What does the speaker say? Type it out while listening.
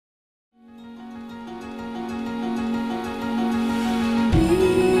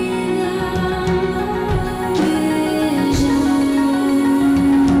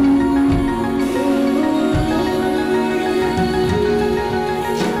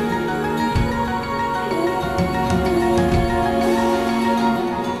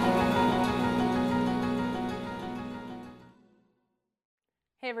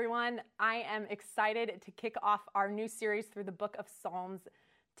everyone. I am excited to kick off our new series through the book of Psalms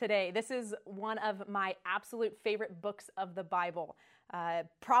today. This is one of my absolute favorite books of the Bible.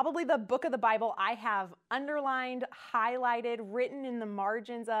 Probably the book of the Bible I have underlined, highlighted, written in the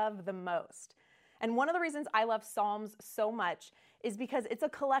margins of the most. And one of the reasons I love Psalms so much is because it's a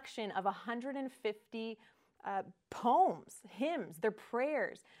collection of 150 poems, hymns, they're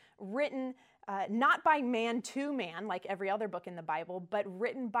prayers, written not by man to man, like every other book in the Bible, but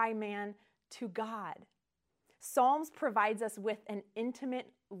written by man to God. Psalms provides us with an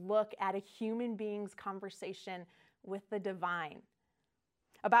intimate look at a human being's conversation with the divine.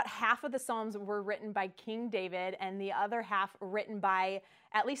 About half of the Psalms were written by King David, and the other half written by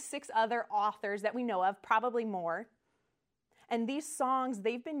at least 6 other authors that we know of, probably more. And these songs,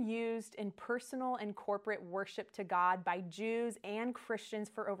 they've been used in personal and corporate worship to God by Jews and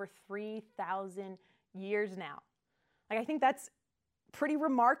Christians for over 3,000 years now. I think that's pretty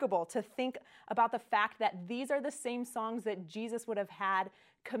remarkable to think about the fact that these are the same songs that Jesus would have had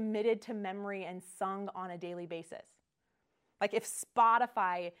committed to memory and sung on a daily basis. If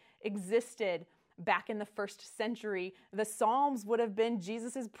Spotify existed back in the first century, the Psalms would have been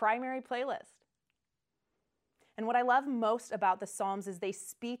Jesus's primary playlist. And what I love most about the Psalms is they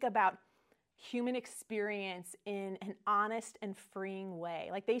speak about human experience in an honest and freeing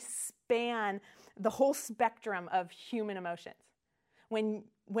way. They span the whole spectrum of human emotions. When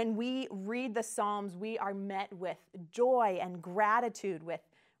we read the Psalms, we are met with joy and gratitude, with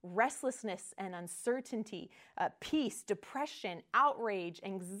restlessness and uncertainty, peace, depression, outrage,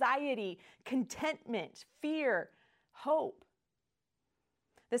 anxiety, contentment, fear, hope.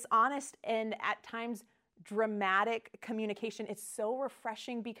 This honest and at times dramatic communication is so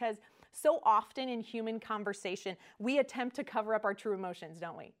refreshing because so often in human conversation, we attempt to cover up our true emotions,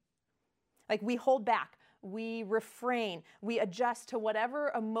 don't we? We hold back, we refrain, we adjust to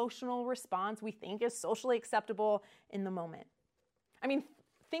whatever emotional response we think is socially acceptable in the moment.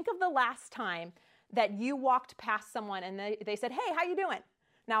 Think of the last time that you walked past someone and they said, "Hey, how you doing?"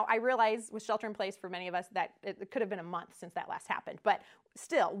 Now, I realize with shelter in place for many of us that it could have been a month since that last happened. But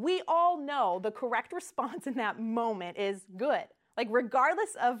still, we all know the correct response in that moment is good.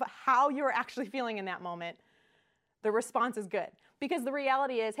 Regardless of how you're actually feeling in that moment, the response is good. Because the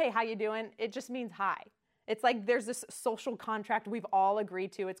reality is, "Hey, how you doing?" It just means hi. It's there's this social contract we've all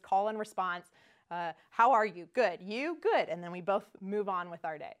agreed to. It's call and response. How are you? Good. You? Good. And then we both move on with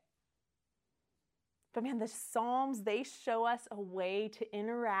our day. But man, the Psalms, they show us a way to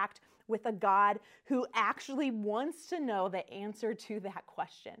interact with a God who actually wants to know the answer to that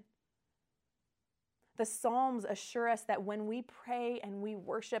question. The Psalms assure us that when we pray and we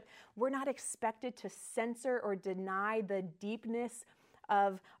worship, we're not expected to censor or deny the deepness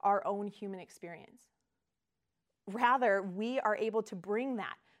of our own human experience. Rather, we are able to bring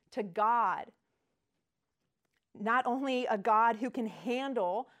that to God. Not only a God who can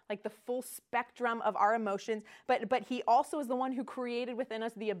handle the full spectrum of our emotions, but he also is the one who created within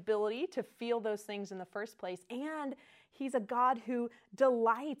us the ability to feel those things in the first place. And he's a God who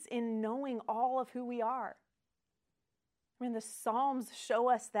delights in knowing all of who we are. The Psalms show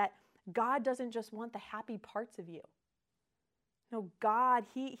us that God doesn't just want the happy parts of you. No, God,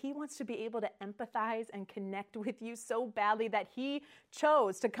 he wants to be able to empathize and connect with you so badly that he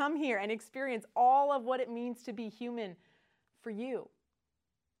chose to come here and experience all of what it means to be human for you.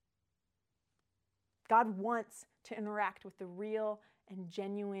 God wants to interact with the real and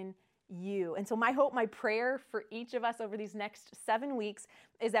genuine you. And so my hope, my prayer for each of us over these next 7 weeks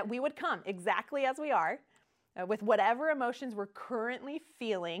is that we would come exactly as we are, with whatever emotions we're currently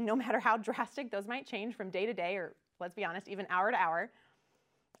feeling, no matter how drastic those might change from day to day, or let's be honest, even hour to hour.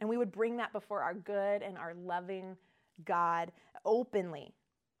 And we would bring that before our good and our loving God openly,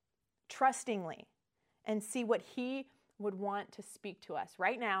 trustingly, and see what he would want to speak to us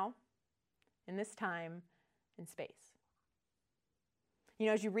right now, in this time and space.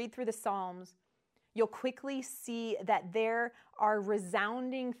 As you read through the Psalms, you'll quickly see that there are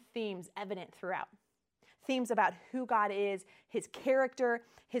resounding themes evident throughout. Themes about who God is, his character,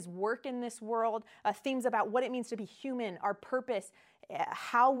 his work in this world, themes about what it means to be human, our purpose,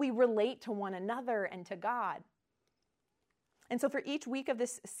 how we relate to one another and to God. And so for each week of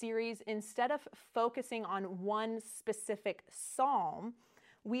this series, instead of focusing on one specific psalm,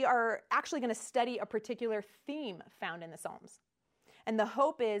 we are actually going to study a particular theme found in the Psalms. And the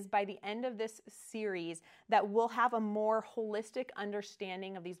hope is by the end of this series that we'll have a more holistic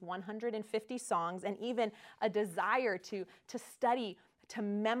understanding of these 150 songs and even a desire to study, to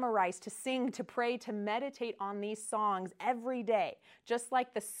memorize, to sing, to pray, to meditate on these songs every day, just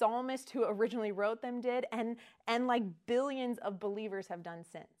like the psalmist who originally wrote them did and like billions of believers have done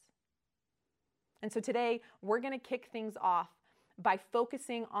since. And so today we're going to kick things off by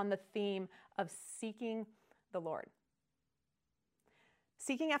focusing on the theme of seeking the Lord.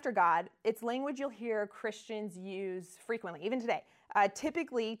 Seeking after God, it's language you'll hear Christians use frequently, even today,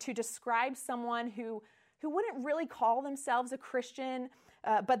 typically to describe someone who wouldn't really call themselves a Christian,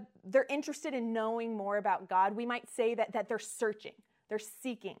 but they're interested in knowing more about God. We might say that they're searching, they're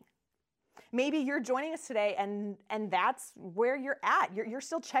seeking. Maybe you're joining us today and that's where you're at. You're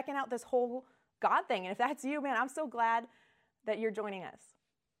still checking out this whole God thing. And if that's you, man, I'm so glad that you're joining us.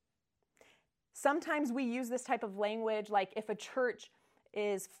 Sometimes we use this type of language, like if a church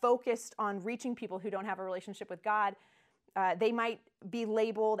is focused on reaching people who don't have a relationship with God, they might be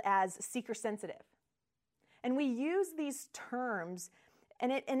labeled as seeker sensitive. And we use these terms,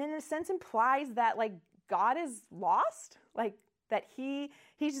 and it in a sense implies that like God is lost, like that he's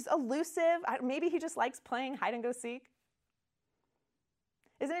just elusive. Maybe he just likes playing hide and go seek.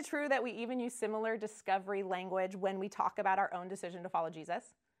 Isn't it true that we even use similar discovery language when we talk about our own decision to follow Jesus?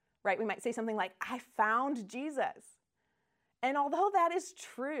 Right? We might say something like, I found Jesus. And although that is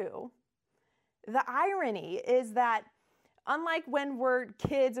true, the irony is that unlike when we're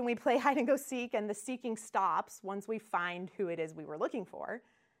kids and we play hide and go seek and the seeking stops once we find who it is we were looking for,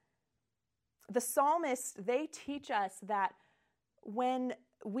 the psalmists, they teach us that when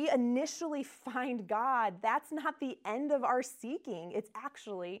we initially find God, that's not the end of our seeking. It's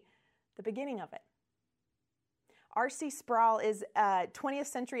actually the beginning of it. R.C. Sproul is a 20th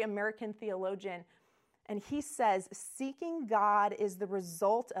century American theologian, and he says, seeking God is the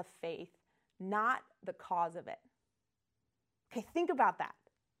result of faith, not the cause of it. Okay, think about that.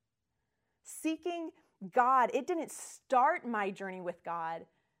 Seeking God, it didn't start my journey with God.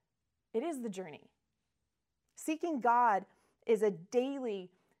 It is the journey. Seeking God is a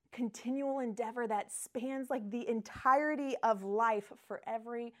daily, continual endeavor that spans like the entirety of life for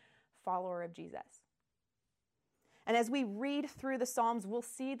every follower of Jesus. And as we read through the Psalms, we'll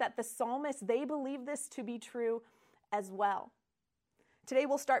see that the psalmists, they believe this to be true as well. Today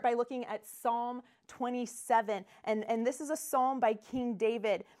we'll start by looking at Psalm 27, and this is a psalm by King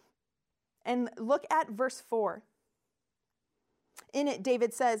David. And look at verse 4. In it,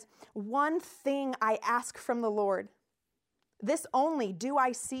 David says, "One thing I ask from the Lord, this only do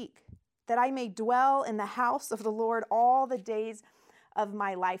I seek, that I may dwell in the house of the Lord all the days of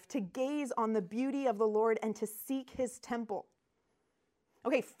my life, to gaze on the beauty of the Lord and to seek his temple."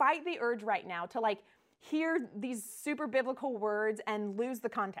 Okay, fight the urge right now to like hear these super biblical words and lose the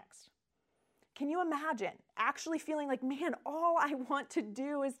context. Can you imagine actually feeling like, man, all I want to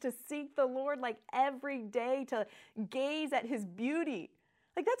do is to seek the Lord like every day, to gaze at his beauty?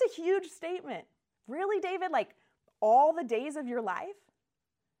 Like that's a huge statement. Really, David? Like all the days of your life?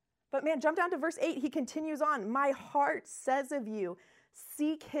 But man, jump down to verse 8. He continues on. My heart says of you,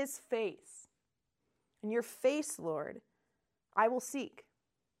 seek his face. And your face, Lord, I will seek.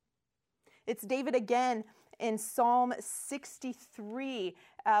 It's David again in Psalm 63,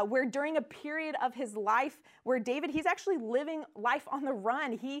 where during a period of his life where David, he's actually living life on the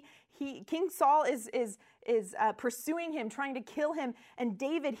run. King Saul is pursuing him, trying to kill him. And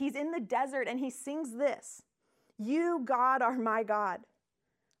David, he's in the desert and he sings this. You, God, are my God.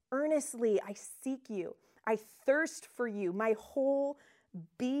 Earnestly I seek you. I thirst for you. My whole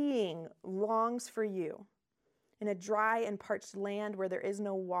being longs for you. In a dry and parched land where there is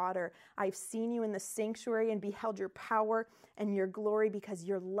no water, I've seen you in the sanctuary and beheld your power and your glory, because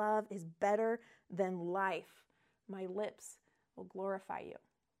your love is better than life. My lips will glorify you.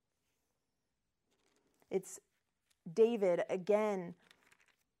 It's David again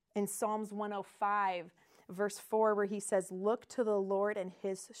in Psalms 105, verse 4, where he says, look to the Lord and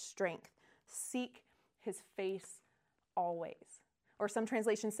his strength. Seek his face always. Or some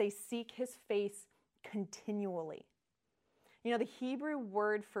translations say, seek his face continually. You know, the Hebrew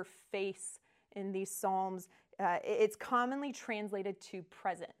word for face in these Psalms, it's commonly translated to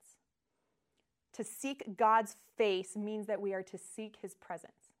presence. To seek God's face means that we are to seek his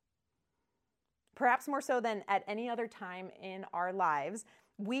presence. Perhaps more so than at any other time in our lives,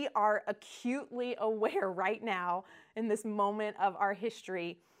 we are acutely aware right now in this moment of our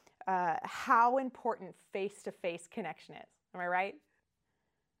history how important face-to-face connection is. Am I right?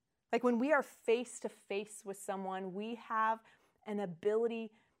 Like when we are face-to-face with someone, we have an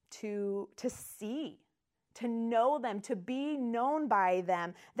ability to see, to know them, to be known by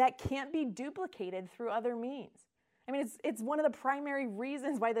them that can't be duplicated through other means. I mean, it's one of the primary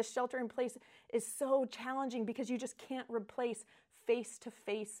reasons why the shelter in place is so challenging, because you just can't replace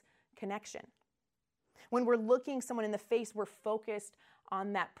face-to-face connection. When we're looking someone in the face, we're focused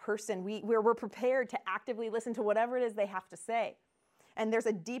on that person. We're prepared to actively listen to whatever it is they have to say. And there's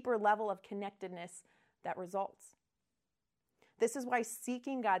a deeper level of connectedness that results. This is why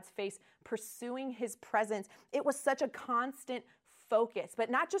seeking God's face, pursuing his presence, it was such a constant focus.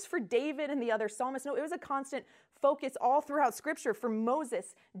 But not just for David and the other psalmists. No, it was a constant focus all throughout Scripture for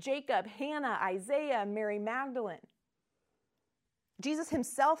Moses, Jacob, Hannah, Isaiah, Mary Magdalene. Jesus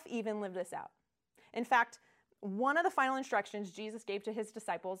himself even lived this out. In fact, one of the final instructions Jesus gave to his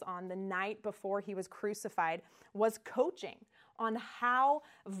disciples on the night before he was crucified was coaching on how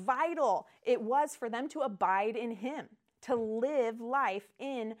vital it was for them to abide in him, to live life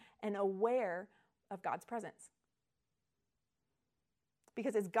in and aware of God's presence.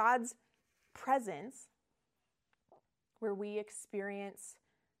 Because it's God's presence where we experience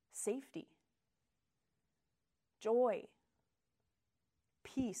safety, joy,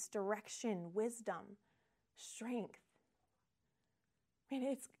 peace, direction, wisdom, strength. I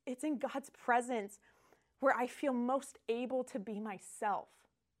mean, it's in God's presence where I feel most able to be myself,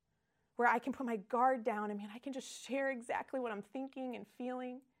 where I can put my guard down. I mean, I can just share exactly what I'm thinking and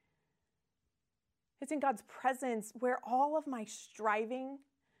feeling. It's in God's presence where all of my striving,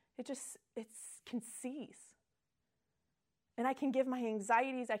 it can cease. And I can give my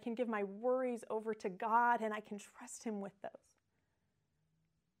anxieties, I can give my worries over to God, and I can trust him with those.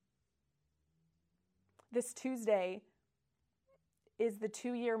 This Tuesday is the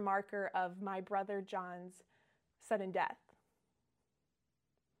 2-year marker of my brother John's sudden death.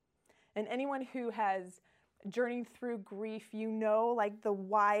 And anyone who has journeyed through grief, you know, like the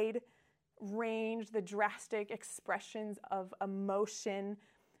wide range, the drastic expressions of emotion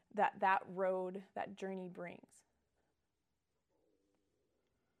that road, that journey brings.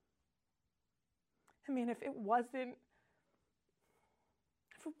 I mean, if it wasn't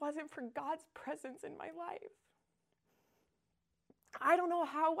for God's presence in my life, I don't know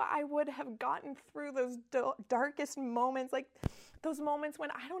how I would have gotten through those darkest moments, like those moments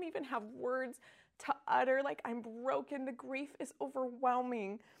when I don't even have words to utter, like I'm broken, the grief is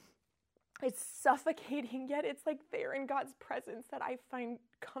overwhelming, it's suffocating, yet it's like there in God's presence that I find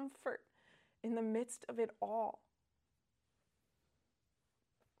comfort in the midst of it all.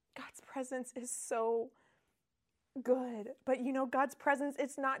 God's presence is so good. But you know, God's presence,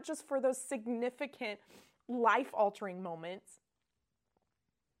 it's not just for those significant life-altering moments.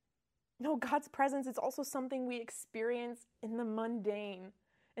 No, God's presence is also something we experience in the mundane,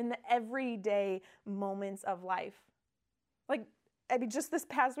 in the everyday moments of life. Like, I mean, just this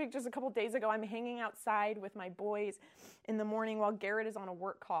past week, just a couple days ago, I'm hanging outside with my boys in the morning while Garrett is on a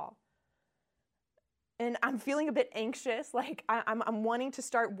work call. And I'm feeling a bit anxious, like I'm wanting to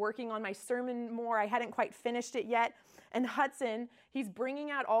start working on my sermon more. I hadn't quite finished it yet. And Hudson, he's bringing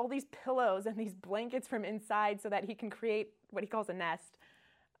out all these pillows and these blankets from inside so that he can create what he calls a nest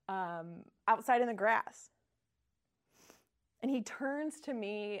outside in the grass. And he turns to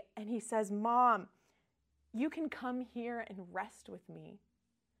me and he says, "Mom, you can come here and rest with me."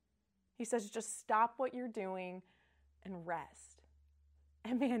 He says, "Just stop what you're doing and rest."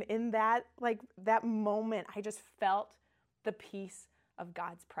 And man, in that moment, I just felt the peace of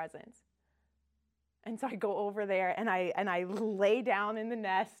God's presence. And so I go over there and I lay down in the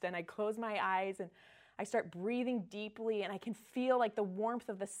nest and I close my eyes and I start breathing deeply and I can feel like the warmth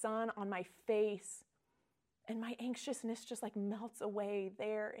of the sun on my face. And my anxiousness just like melts away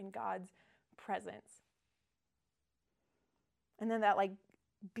there in God's presence. And then that like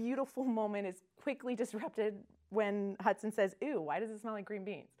beautiful moment is quickly disrupted when Hudson says, "Ew, why does it smell like green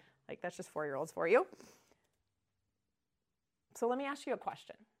beans?" Like, that's just 4-year-olds for you. So let me ask you a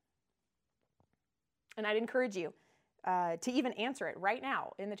question. And I'd encourage you to even answer it right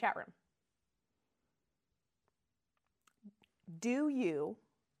now in the chat room. Do you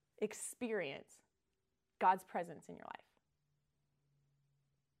experience God's presence in your life?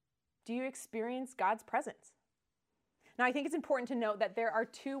 Do you experience God's presence? Now, I think it's important to note that there are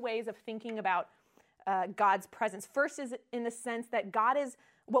 2 ways of thinking about God's presence. First is in the sense that God is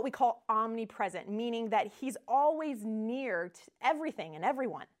what we call omnipresent, meaning that he's always near to everything and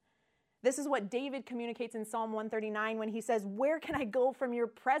everyone. This is what David communicates in Psalm 139 when he says, "Where can I go from your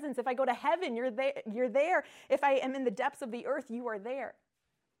presence? If I go to heaven, you're there. If I am in the depths of the earth, you are there."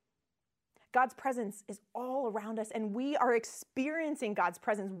 God's presence is all around us, and we are experiencing God's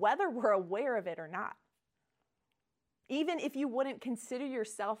presence whether we're aware of it or not. Even if you wouldn't consider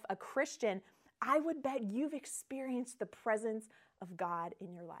yourself a Christian, I would bet you've experienced the presence of God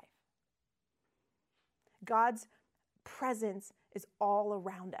in your life. God's presence is all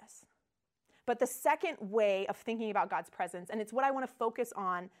around us. But the second way of thinking about God's presence, and it's what I want to focus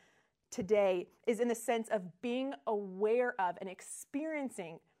on today, is in the sense of being aware of and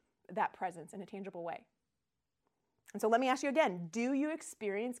experiencing that presence in a tangible way. And so let me ask you again, do you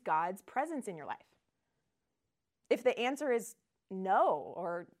experience God's presence in your life? If the answer is no,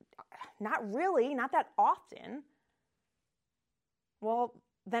 or not really, not that often, well,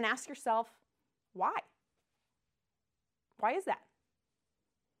 then ask yourself, why? Why is that?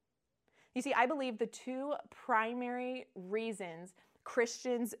 You see, I believe the two primary reasons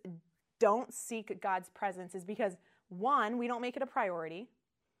Christians don't seek God's presence is because, one, we don't make it a priority,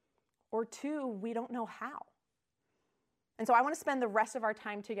 or two, we don't know how. And so I want to spend the rest of our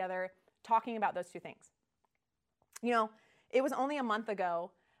time together talking about those two things. You know, it was only a month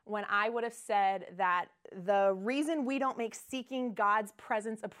ago when I would have said that the reason we don't make seeking God's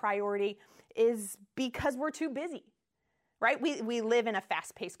presence a priority is because we're too busy, right? We live in a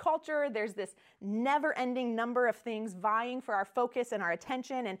fast-paced culture. There's this never-ending number of things vying for our focus and our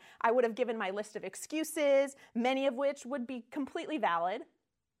attention, and I would have given my list of excuses, many of which would be completely valid.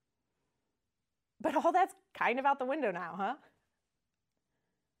 But all that's kind of out the window now, huh?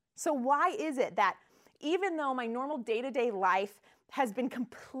 So why is it that even though my normal day-to-day life has been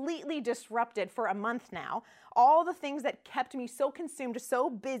completely disrupted for a month now, all the things that kept me so consumed, so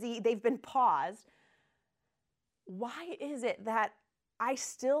busy, they've been paused, why is it that I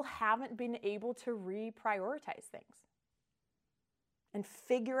still haven't been able to reprioritize things and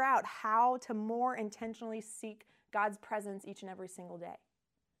figure out how to more intentionally seek God's presence each and every single day?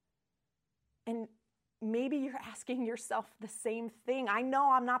 And maybe you're asking yourself the same thing. I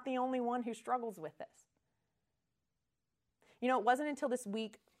know I'm not the only one who struggles with this. You know, it wasn't until this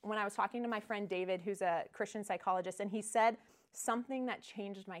week when I was talking to my friend David, who's a Christian psychologist, and he said something that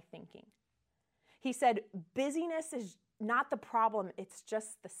changed my thinking. He said, busyness is not the problem, it's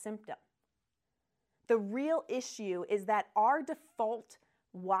just the symptom. The real issue is that our default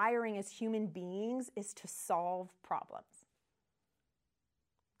wiring as human beings is to solve problems.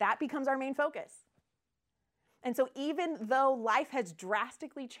 That becomes our main focus. And so even though life has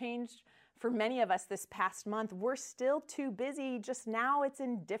drastically changed for many of us this past month, we're still too busy, just now it's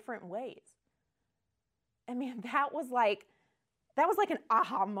in different ways. And man, that was like an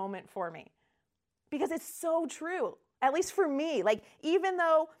aha moment for me. Because it's so true, at least for me. Like, even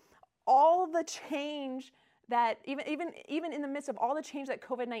though all the change that, even in the midst of all the change that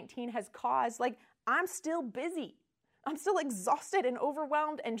COVID-19 has caused, like, I'm still busy. I'm still exhausted and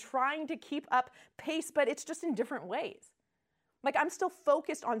overwhelmed and trying to keep up pace, but it's just in different ways. Like, I'm still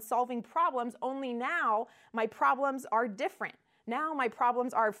focused on solving problems, only now my problems are different. Now my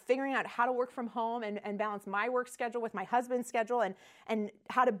problems are figuring out how to work from home and balance my work schedule with my husband's schedule and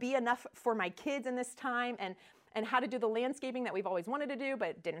how to be enough for my kids in this time and how to do the landscaping that we've always wanted to do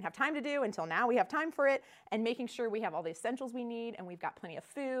but didn't have time to do until now we have time for it, and making sure we have all the essentials we need and we've got plenty of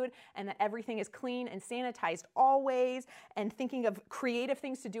food and that everything is clean and sanitized always, and thinking of creative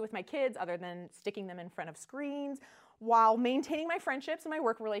things to do with my kids other than sticking them in front of screens, while maintaining my friendships and my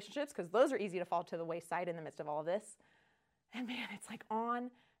work relationships, because those are easy to fall to the wayside in the midst of all of this. And man, it's like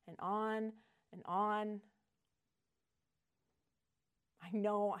on and on and on. I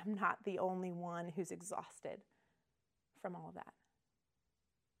know I'm not the only one who's exhausted from all of that.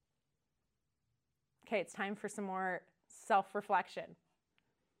 Okay, it's time for some more self-reflection.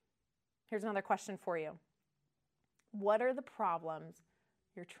 Here's another question for you. What are the problems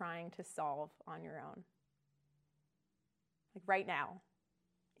you're trying to solve on your own? Like right now,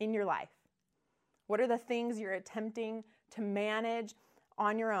 in your life. What are the things you're attempting to manage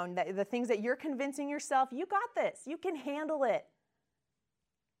on your own? The things that you're convincing yourself, you got this, you can handle it.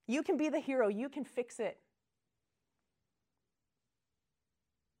 You can be the hero, you can fix it.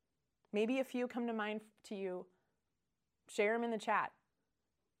 Maybe a few come to mind to you. Share them in the chat.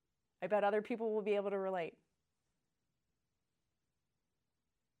 I bet other people will be able to relate.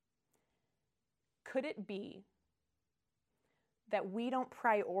 Could it be that we don't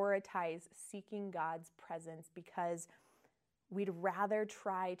prioritize seeking God's presence because we'd rather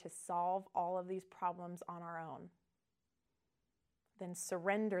try to solve all of these problems on our own than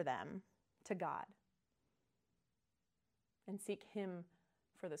surrender them to God and seek Him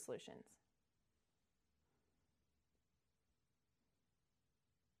for the solutions?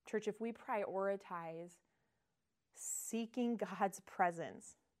 Church, if we prioritize seeking God's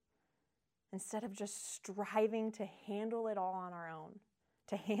presence instead of just striving to handle it all on our own,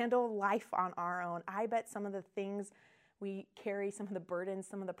 to handle life on our own, I bet some of the things we carry, some of the burdens,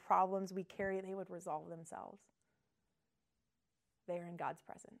 some of the problems we carry, they would resolve themselves. They're in God's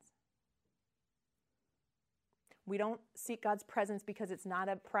presence. We don't seek God's presence because it's not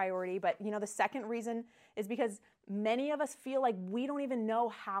a priority, but the second reason is because many of us feel like we don't even know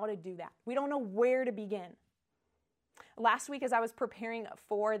how to do that. We don't know where to begin. Last week, as I was preparing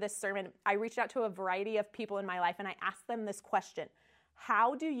for this sermon, I reached out to a variety of people in my life and I asked them this question: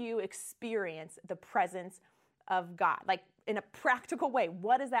 how do you experience the presence of God? Like in a practical way,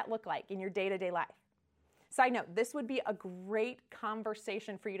 what does that look like in your day-to-day life? Side note, this would be a great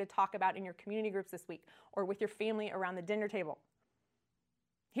conversation for you to talk about in your community groups this week or with your family around the dinner table.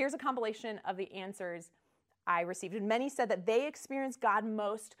 Here's a compilation of the answers I received. And many said that they experience God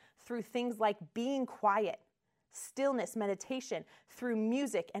most through things like being quiet, stillness, meditation, through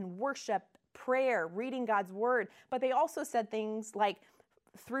music and worship, prayer, reading God's word. But they also said things like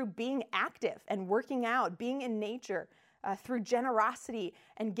through being active and working out, being in nature, through generosity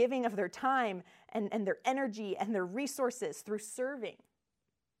and giving of their time and their energy and their resources, through serving.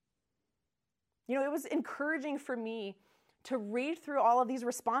 You know, it was encouraging for me to read through all of these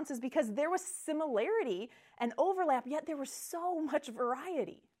responses because there was similarity and overlap, yet there was so much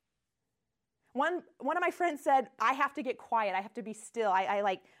variety. One of my friends said, I have to get quiet. I have to be still.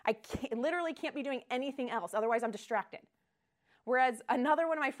 I literally can't be doing anything else. Otherwise, I'm distracted. Whereas another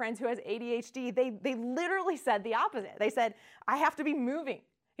one of my friends who has ADHD, they literally said the opposite. They said, I have to be moving.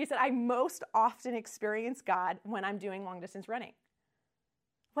 He said, I most often experience God when I'm doing long distance running.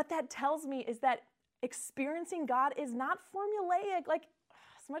 What that tells me is that experiencing God is not formulaic, like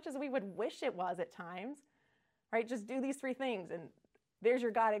as much as we would wish it was at times, right? Just do these 3 things and there's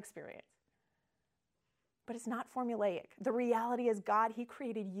your God experience. But it's not formulaic. The reality is God, He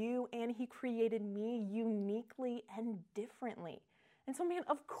created you and He created me uniquely and differently. And so, man,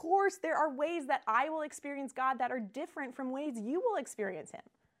 of course, there are ways that I will experience God that are different from ways you will experience Him.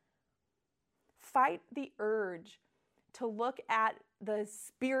 Fight the urge to look at the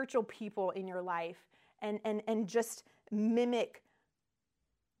spiritual people in your life and just mimic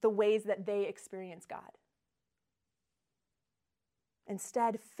the ways that they experience God.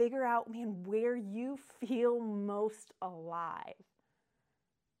 Instead, figure out, man, where you feel most alive.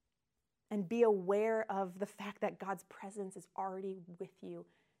 And be aware of the fact that God's presence is already with you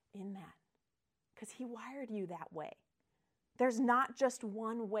in that. Because He wired you that way. There's not just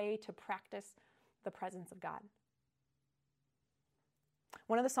one way to practice the presence of God.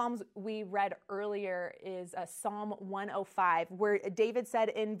 One of the Psalms we read earlier is Psalm 105, where David said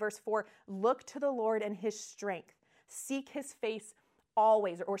in verse 4, look to the Lord and His strength. Seek His face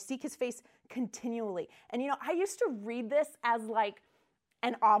always, or seek His face continually. And you know, I used to read this as like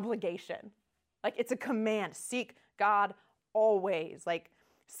an obligation. Like it's a command. Seek God always. Like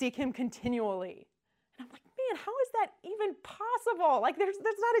seek Him continually. And I'm like, man, how is that even possible? Like that's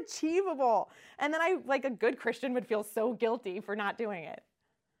not achievable. And then I, like a good Christian, would feel so guilty for not doing it.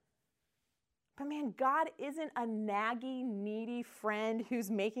 But man, God isn't a naggy, needy friend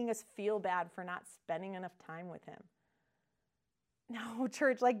who's making us feel bad for not spending enough time with Him. No,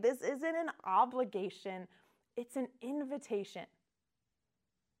 church, like this isn't an obligation. It's an invitation.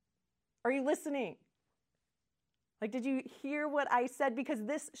 Are you listening? Like, did you hear what I said? Because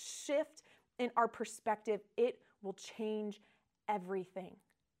this shift in our perspective, it will change everything.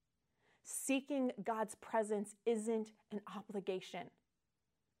 Seeking God's presence isn't an obligation.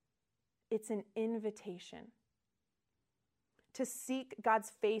 It's an invitation. To seek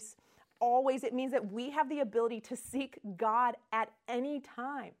God's face always, it means that we have the ability to seek God at any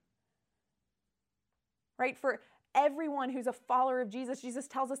time. Right? For everyone who's a follower of Jesus, Jesus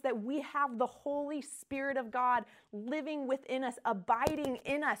tells us that we have the Holy Spirit of God living within us, abiding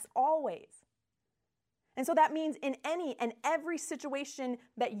in us always. And so that means in any and every situation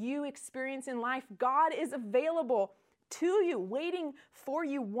that you experience in life, God is available to you, waiting for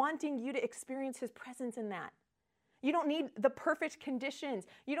you, wanting you to experience His presence in that. You don't need the perfect conditions.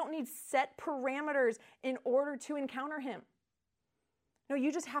 You don't need set parameters in order to encounter Him. No,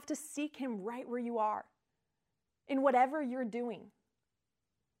 you just have to seek Him right where you are, in whatever you're doing.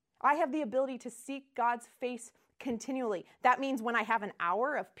 I have the ability to seek God's face continually. That means when I have an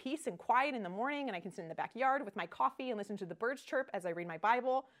hour of peace and quiet in the morning and I can sit in the backyard with my coffee and listen to the birds chirp as I read my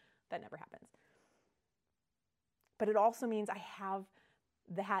Bible, that never happens. But it also means I have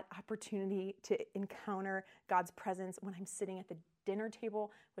that opportunity to encounter God's presence when I'm sitting at the dinner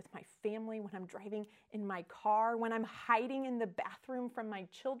table with my family, when I'm driving in my car, when I'm hiding in the bathroom from my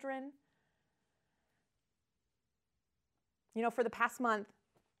children. You know, for the past month,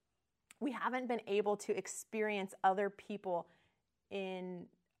 we haven't been able to experience other people in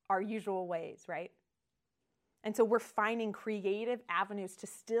our usual ways, right? And so we're finding creative avenues to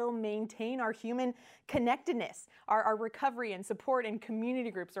still maintain our human connectedness. Our recovery and support and community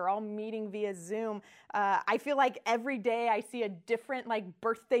groups are all meeting via Zoom. I feel like every day I see a different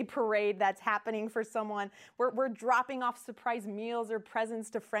birthday parade that's happening for someone. We're dropping off surprise meals or presents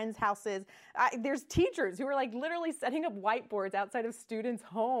to friends' houses. There's teachers who are literally setting up whiteboards outside of students'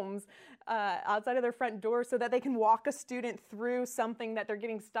 homes, outside of their front door, so that they can walk a student through something that they're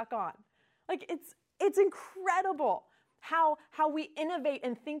getting stuck on. It's incredible how we innovate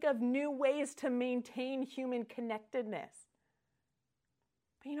and think of new ways to maintain human connectedness.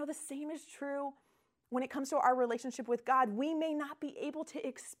 But the same is true when it comes to our relationship with God. We may not be able to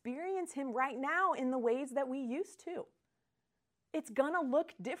experience Him right now in the ways that we used to. It's gonna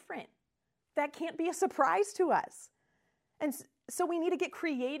look different. That can't be a surprise to us. And so we need to get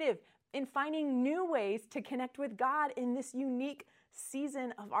creative in finding new ways to connect with God in this unique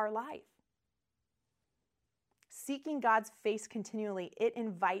season of our life. Seeking God's face continually, it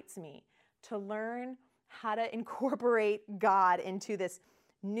invites me to learn how to incorporate God into this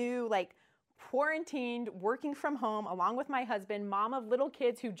new, quarantined, working from home, along with my husband, mom of little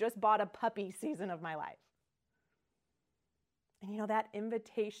kids who just bought a puppy season of my life. And that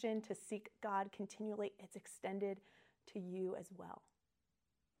invitation to seek God continually, it's extended to you as well.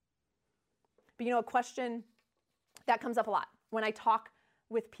 But a question that comes up a lot when I talk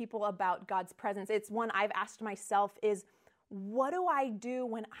with people about God's presence, it's one I've asked myself, is what do I do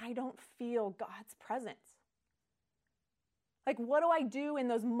when I don't feel God's presence? What do I do in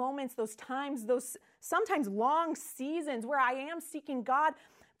those moments, those times, those sometimes long seasons where I am seeking God,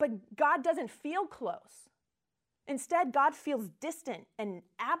 but God doesn't feel close? Instead, God feels distant and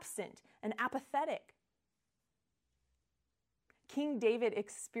absent and apathetic. King David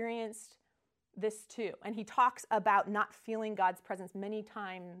experienced this too, and he talks about not feeling God's presence many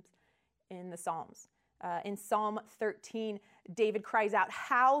times in the Psalms. In Psalm 13, David cries out,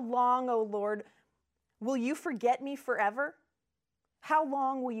 "How long, O Lord, will you forget me forever? How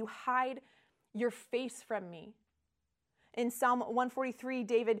long will you hide your face from me?" In Psalm 143,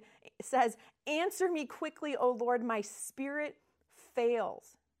 David says, "Answer me quickly, O Lord, my spirit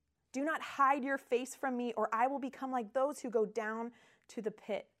fails. Do not hide your face from me, or I will become like those who go down to the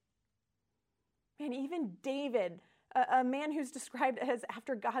pit." And even David, a man who's described as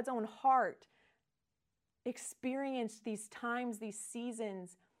after God's own heart, experienced these times, these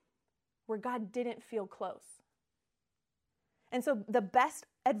seasons where God didn't feel close. And so the best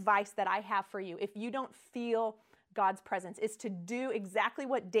advice that I have for you, if you don't feel God's presence, is to do exactly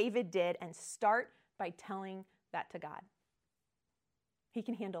what David did and start by telling that to God. He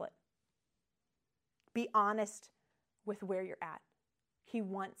can handle it. Be honest with where you're at. He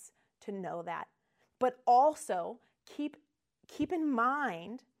wants to know that. But also keep in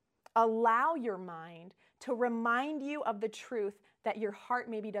mind, allow your mind to remind you of the truth that your heart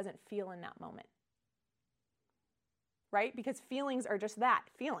maybe doesn't feel in that moment. Right? Because feelings are just that,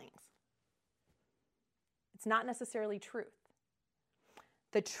 feelings. It's not necessarily truth.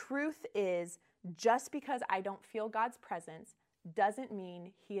 The truth is, just because I don't feel God's presence doesn't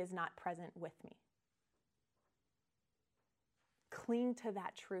mean He is not present with me. Cling to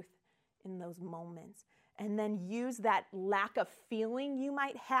that truth in those moments, and then use that lack of feeling you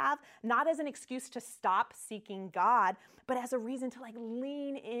might have, not as an excuse to stop seeking God, but as a reason to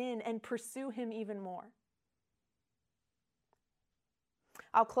lean in and pursue Him even more.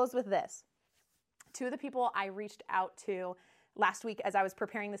 I'll close with this. Two of the people I reached out to last week as I was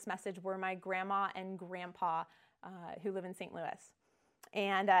preparing this message were my grandma and grandpa who live in St. Louis.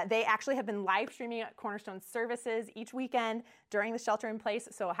 And they actually have been live streaming at Cornerstone services each weekend during the shelter in place.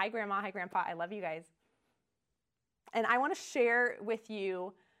 So hi, Grandma. Hi, Grandpa. I love you guys. And I want to share with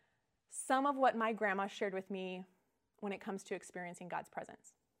you some of what my grandma shared with me when it comes to experiencing God's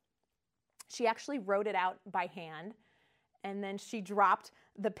presence. She actually wrote it out by hand, and then she dropped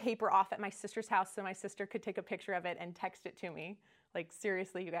the paper off at my sister's house so my sister could take a picture of it and text it to me.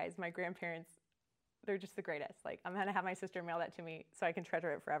 Seriously, you guys, my grandparents, they're just the greatest. I'm going to have my sister mail that to me so I can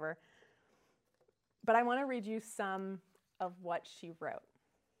treasure it forever. But I want to read you some of what she wrote.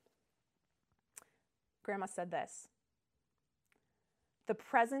 Grandma said this: "The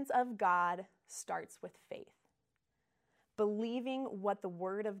presence of God starts with faith, believing what the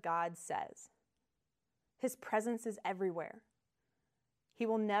Word of God says. His presence is everywhere. He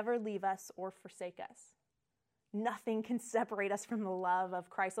will never leave us or forsake us. Nothing can separate us from the love of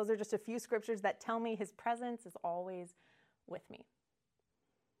Christ." Those are just a few scriptures that tell me His presence is always with me.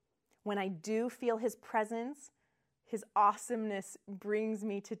 When I do feel His presence, His awesomeness brings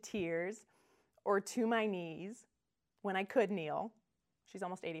me to tears or to my knees when I could kneel. She's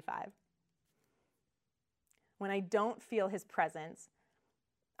almost 85. when I don't feel his presence,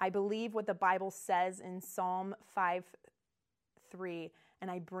 I believe what the Bible says in Psalm 5:3, and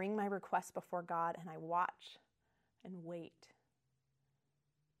I bring my request before God and I watch and wait.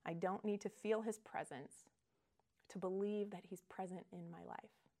 I don't need to feel his presence to believe that he's present in my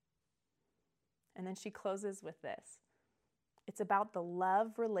life. And then she closes with this. It's about the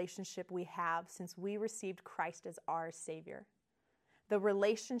love relationship we have since we received Christ as our Savior. The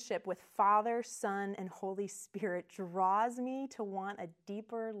relationship with Father, Son, and Holy Spirit draws me to want a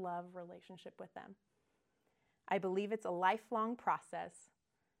deeper love relationship with them. I believe it's a lifelong process.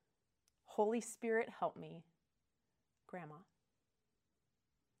 Holy Spirit, help me. Grandma.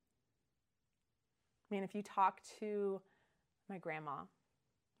 Man, if you talk to my grandma,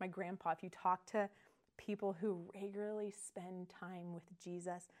 my grandpa, if you talk to people who regularly spend time with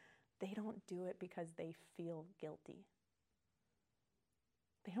Jesus, they don't do it because they feel guilty.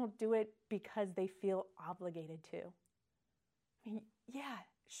 They don't do it because they feel obligated to. I mean, yeah,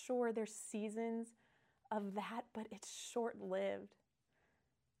 sure, there's seasons of that, but it's short-lived.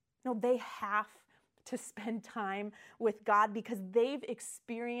 No, they have to spend time with God because they've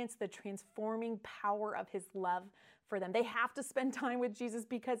experienced the transforming power of his love for them. They have to spend time with Jesus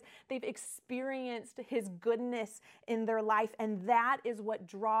because they've experienced his goodness in their life, and that is what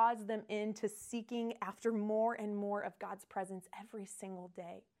draws them into seeking after more and more of God's presence every single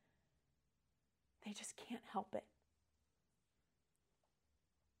day. They just can't help it.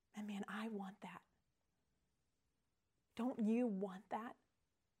 And man, I want that. Don't you want that?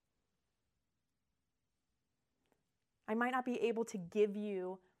 I might not be able to give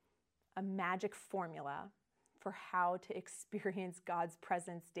you a magic formula for how to experience God's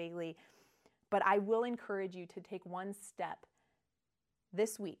presence daily, but I will encourage you to take one step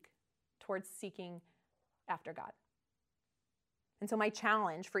this week towards seeking after God. And so my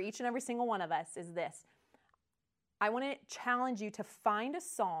challenge for each and every single one of us is this. I want to challenge you to find a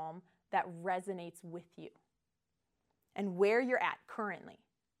psalm that resonates with you and where you're at currently.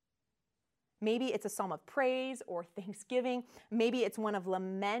 Maybe it's a psalm of praise or thanksgiving. Maybe it's one of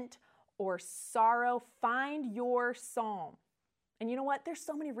lament or sorrow. Find your psalm. And you know what? There's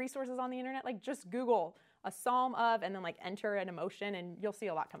so many resources on the internet. Like just Google a psalm of and then like enter an emotion and you'll see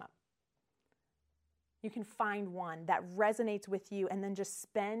a lot come up. You can find one that resonates with you and then just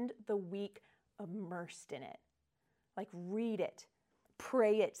spend the week immersed in it. Like read it,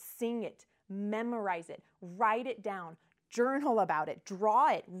 pray it, sing it, memorize it, write it down. Journal about it, draw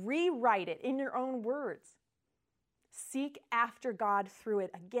it, rewrite it in your own words. Seek after God through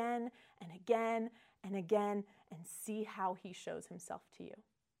it again and again and again and see how he shows himself to you.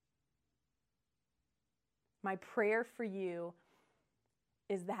 My prayer for you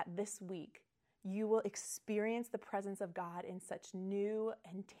is that this week you will experience the presence of God in such new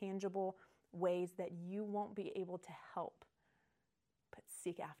and tangible ways that you won't be able to help but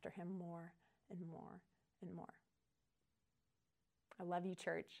seek after him more and more and more. I love you,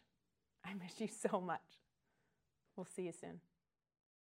 church. I miss you so much. We'll see you soon.